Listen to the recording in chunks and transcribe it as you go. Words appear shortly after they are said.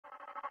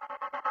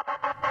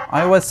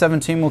iOS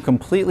 17 will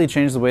completely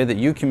change the way that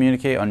you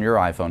communicate on your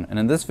iPhone, and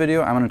in this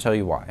video, I'm going to tell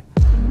you why.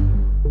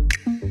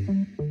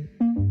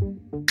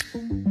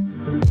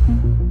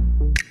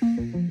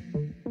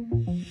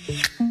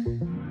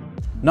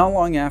 Not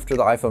long after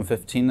the iPhone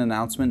 15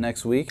 announcement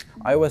next week,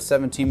 iOS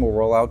 17 will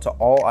roll out to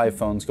all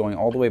iPhones going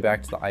all the way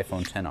back to the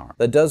iPhone XR.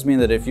 That does mean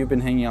that if you've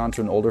been hanging on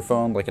to an older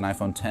phone like an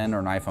iPhone 10 or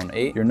an iPhone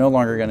 8, you're no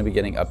longer going to be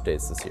getting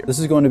updates this year. This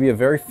is going to be a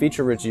very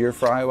feature-rich year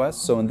for iOS,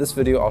 so in this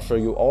video I'll show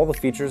you all the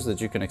features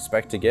that you can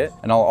expect to get,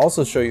 and I'll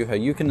also show you how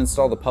you can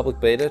install the public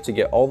beta to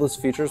get all those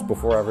features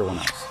before everyone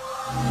else.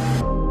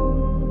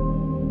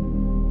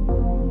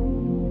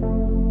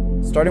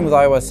 Starting with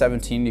iOS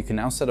 17, you can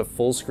now set a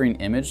full screen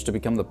image to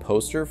become the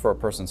poster for a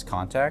person's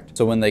contact,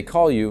 so when they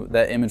call you,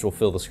 that image will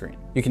fill the screen.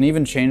 You can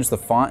even change the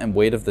font and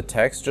weight of the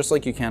text just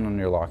like you can on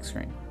your lock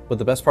screen. But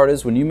the best part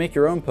is when you make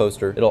your own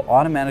poster, it'll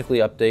automatically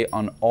update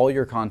on all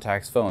your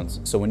contacts' phones.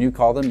 So when you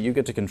call them, you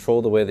get to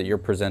control the way that you're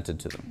presented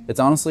to them. It's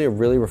honestly a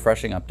really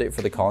refreshing update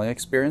for the calling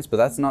experience, but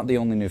that's not the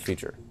only new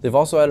feature. They've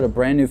also added a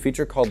brand new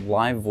feature called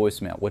live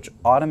voicemail, which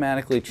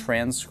automatically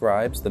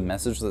transcribes the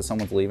message that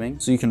someone's leaving.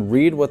 So you can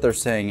read what they're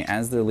saying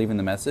as they're leaving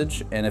the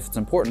message, and if it's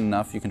important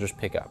enough, you can just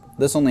pick up.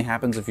 This only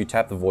happens if you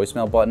tap the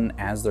voicemail button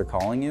as they're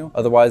calling you.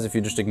 Otherwise, if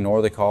you just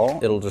ignore the call,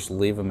 it'll just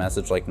leave a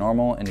message like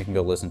normal and you can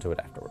go listen to it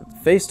afterward.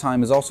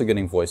 FaceTime is also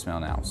getting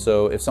voicemail now,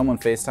 so if someone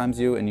FaceTimes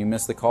you and you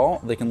miss the call,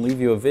 they can leave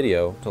you a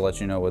video to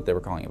let you know what they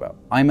were calling about.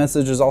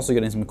 iMessage is also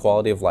getting some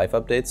quality of life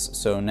updates,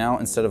 so now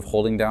instead of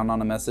holding down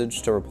on a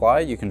message to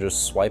reply, you can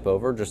just swipe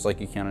over just like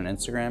you can on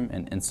Instagram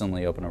and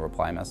instantly open a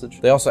reply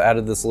message. They also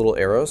added this little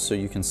arrow so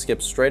you can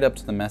skip straight up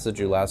to the message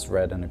you last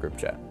read in a group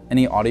chat.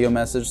 Any audio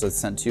message that's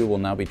sent to you will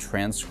now be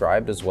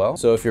transcribed as well,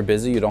 so if you're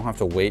busy, you don't have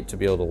to wait to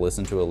be able to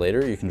listen to it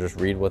later, you can just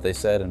read what they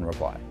said and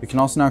reply. You can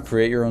also now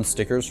create your own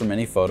stickers from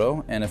any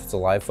photo, and if it's a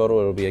live photo,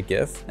 it'll be a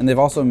GIF. And they've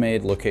also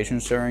made location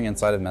sharing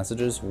inside of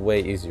messages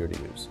way easier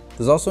to use.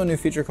 There's also a new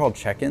feature called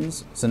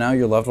check-ins. So now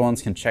your loved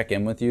ones can check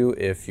in with you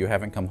if you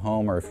haven't come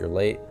home or if you're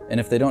late. And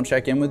if they don't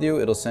check in with you,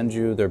 it'll send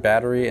you their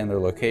battery and their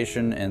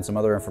location and some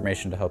other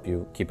information to help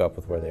you keep up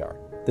with where they are.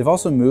 They've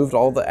also moved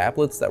all the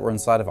applets that were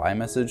inside of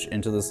iMessage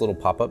into this little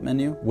pop-up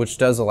menu, which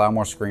does allow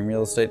more screen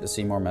real estate to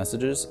see more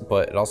messages,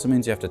 but it also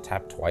means you have to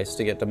tap twice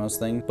to get to most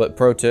things. But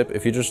pro tip,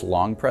 if you just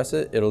long press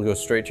it, it'll go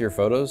straight to your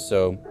photos,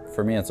 so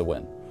for me it's a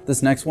win.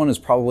 This next one is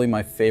probably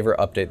my favorite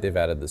update they've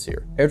added this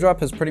year. AirDrop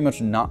has pretty much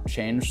not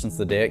changed since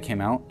the day it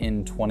came out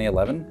in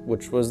 2011,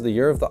 which was the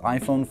year of the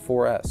iPhone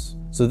 4S.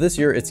 So this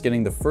year, it's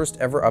getting the first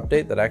ever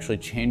update that actually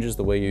changes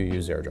the way you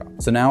use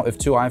AirDrop. So now if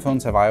two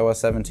iPhones have iOS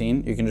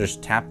 17, you can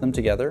just tap them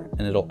together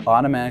and it'll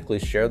automatically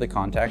share the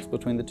contacts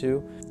between the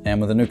two.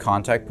 And with the new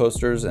contact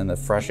posters and the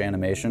fresh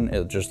animation,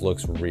 it just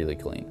looks really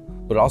clean.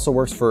 But it also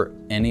works for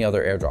any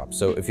other AirDrop.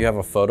 So if you have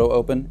a photo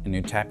open and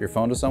you tap your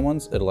phone to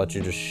someone's, it'll let you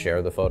just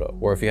share the photo.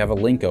 Or if you have a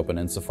link open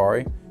in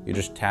Safari, you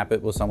just tap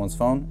it with someone's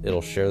phone,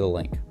 it'll share the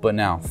link. But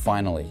now,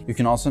 finally, you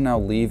can also now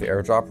leave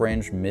AirDrop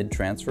range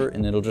mid-transfer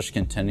and it'll just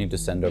continue to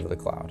send over the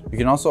cloud. You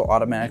can also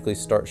automatically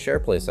start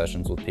SharePlay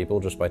sessions with people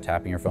just by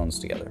tapping your phones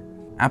together.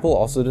 Apple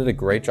also did a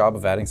great job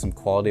of adding some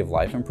quality of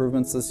life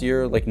improvements this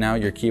year. Like now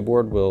your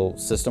keyboard will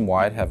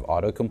system-wide have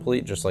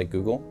autocomplete just like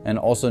Google. And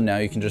also now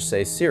you can just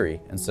say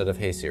Siri instead of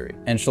Hey Siri.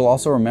 And she'll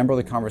also remember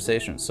the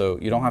conversation. So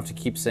you don't have to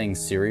keep saying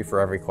Siri for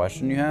every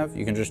question you have.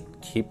 You can just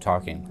keep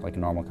talking like a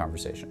normal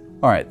conversation.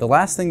 All right, the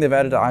last thing they've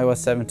added to iOS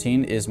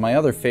 17 is my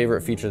other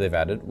favorite feature they've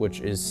added, which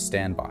is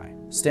Standby.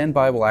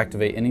 Standby will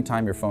activate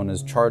anytime your phone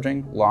is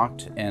charging,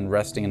 locked, and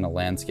resting in a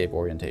landscape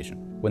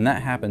orientation. When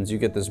that happens, you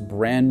get this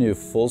brand new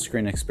full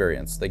screen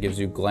experience that gives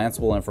you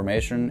glanceable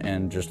information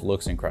and just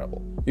looks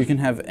incredible. You can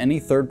have any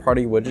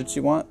third-party widgets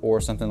you want,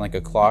 or something like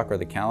a clock or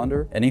the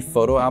calendar, any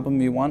photo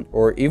album you want,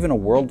 or even a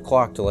world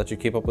clock to let you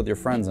keep up with your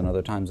friends in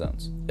other time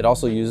zones. It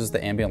also uses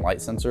the ambient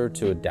light sensor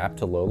to adapt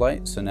to low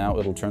light, so now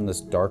it'll turn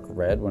this dark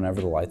red whenever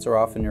the lights are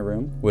off in your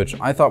room, which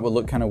I thought would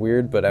look kind of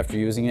weird, but after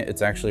using it,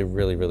 it's actually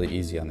really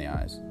easy on the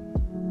eyes.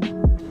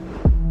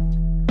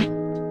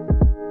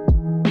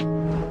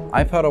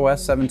 iPadOS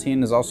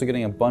 17 is also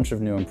getting a bunch of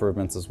new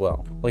improvements as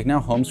well. Like now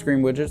home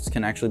screen widgets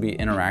can actually be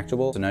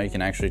interactable, so now you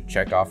can actually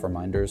check off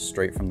reminders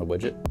straight from the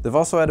widget. They've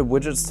also added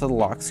widgets to the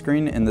lock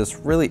screen in this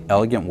really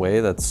elegant way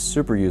that's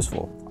super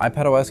useful.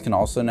 iPadOS can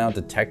also now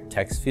detect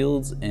text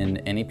fields in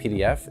any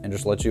PDF and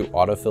just let you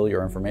autofill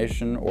your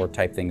information or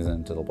type things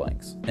into the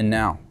blanks. And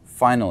now,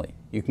 finally,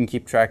 you can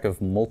keep track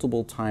of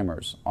multiple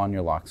timers on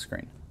your lock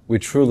screen. We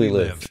truly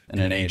live in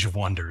an age of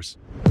wonders.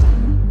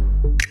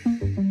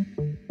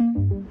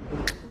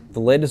 The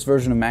latest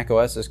version of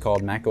macOS is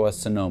called macOS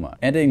Sonoma,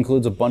 and it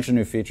includes a bunch of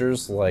new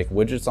features like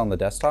widgets on the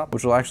desktop,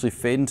 which will actually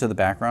fade into the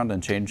background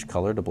and change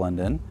color to blend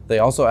in. They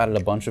also added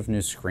a bunch of new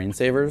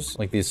screensavers,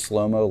 like these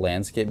slow-mo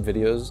landscape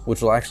videos,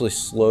 which will actually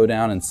slow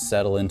down and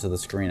settle into the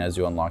screen as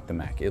you unlock the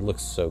Mac. It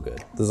looks so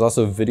good. There's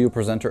also Video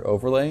Presenter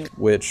Overlay,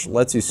 which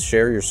lets you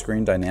share your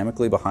screen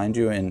dynamically behind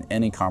you in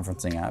any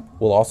conferencing app.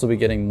 We'll also be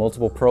getting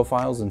multiple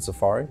profiles in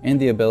Safari,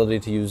 and the ability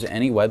to use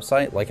any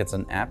website like it's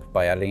an app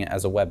by adding it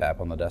as a web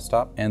app on the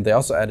desktop. And they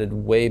also added added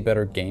way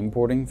better game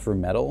porting through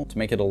Metal to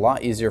make it a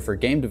lot easier for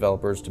game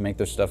developers to make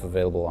their stuff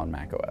available on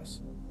macOS.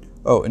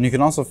 Oh, and you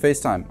can also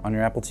FaceTime on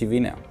your Apple TV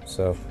now,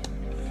 so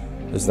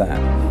there's that.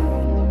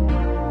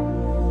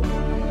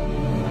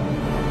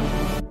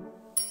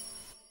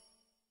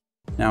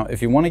 Now,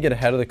 if you want to get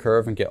ahead of the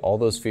curve and get all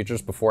those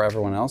features before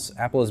everyone else,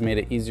 Apple has made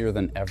it easier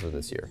than ever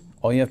this year.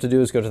 All you have to do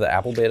is go to the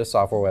Apple Beta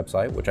software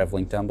website, which I've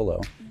linked down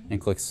below,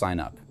 and click Sign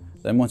Up.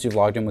 Then once you've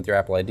logged in with your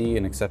Apple ID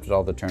and accepted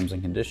all the terms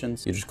and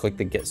conditions, you just click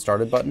the Get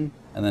Started button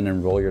and then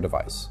enroll your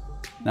device.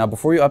 Now,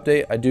 before you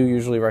update, I do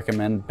usually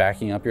recommend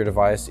backing up your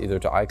device either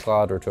to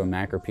iCloud or to a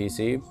Mac or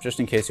PC,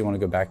 just in case you want to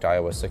go back to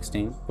iOS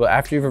 16. But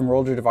after you've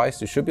enrolled your device,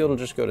 you should be able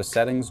to just go to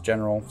Settings,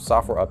 General,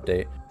 Software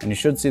Update, and you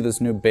should see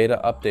this new Beta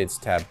Updates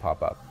tab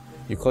pop up.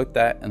 You click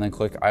that and then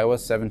click iOS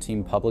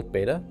 17 Public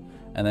Beta,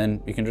 and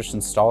then you can just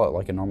install it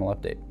like a normal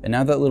update. And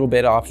now that little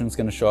beta option is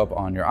going to show up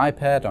on your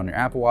iPad, on your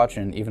Apple Watch,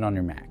 and even on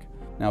your Mac.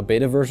 Now,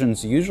 beta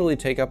versions usually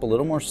take up a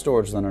little more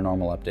storage than a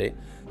normal update,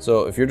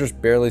 so if you're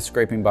just barely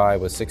scraping by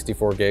with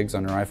 64 gigs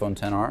on your iPhone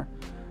XR,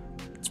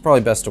 it's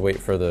probably best to wait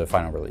for the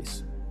final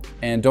release.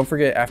 And don't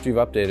forget, after you've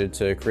updated,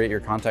 to create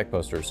your contact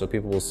posters so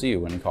people will see you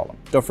when you call them.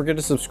 Don't forget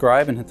to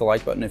subscribe and hit the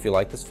like button if you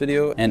like this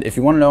video. And if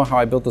you want to know how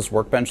I built this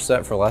workbench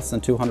set for less than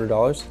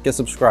 $200, get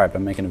subscribed.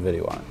 I'm making a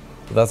video on it.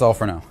 But that's all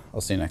for now.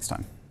 I'll see you next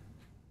time.